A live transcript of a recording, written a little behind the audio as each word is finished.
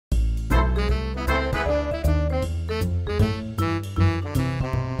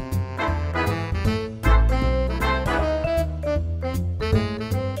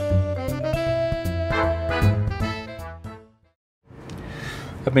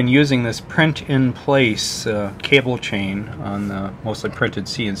I've been using this print-in-place cable chain on the mostly printed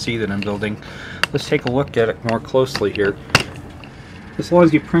CNC that I'm building. Let's take a look at it more closely here. As long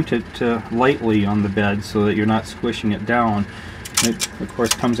as you print it lightly on the bed so that you're not squishing it down, it of course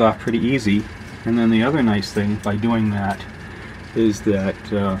comes off pretty easy. And then the other nice thing by doing that is that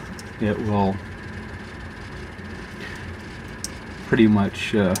it will pretty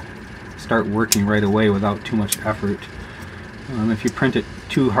much start working right away without too much effort. If you print it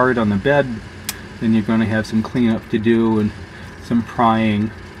too hard on the bed, then you're going to have some cleanup to do and some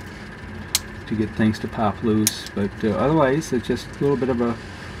prying to get things to pop loose. But otherwise, it's just a little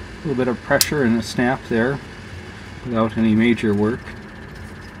bit of pressure and a snap there without any major work.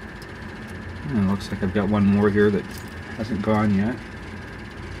 And it looks like I've got one more here that hasn't gone yet.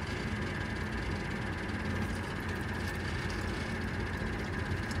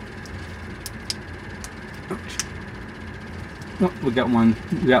 Oh, we got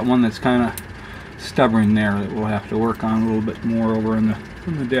one that's kind of stubborn there that we'll have to work on a little bit more over on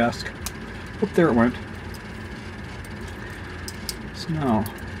the desk. Oh, there it went. So now,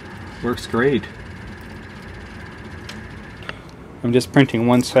 works great. I'm just printing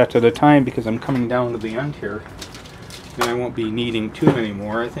one set at a time because I'm coming down to the end here, and I won't be needing too many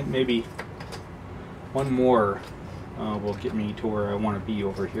more. I think maybe one more will get me to where I want to be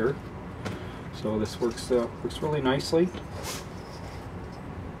over here. So this works really nicely.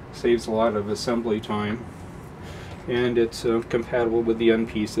 Saves a lot of assembly time, and it's compatible with the end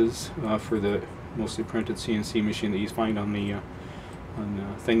pieces for the mostly printed CNC machine that you find on the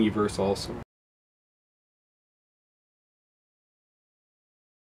Thingiverse also.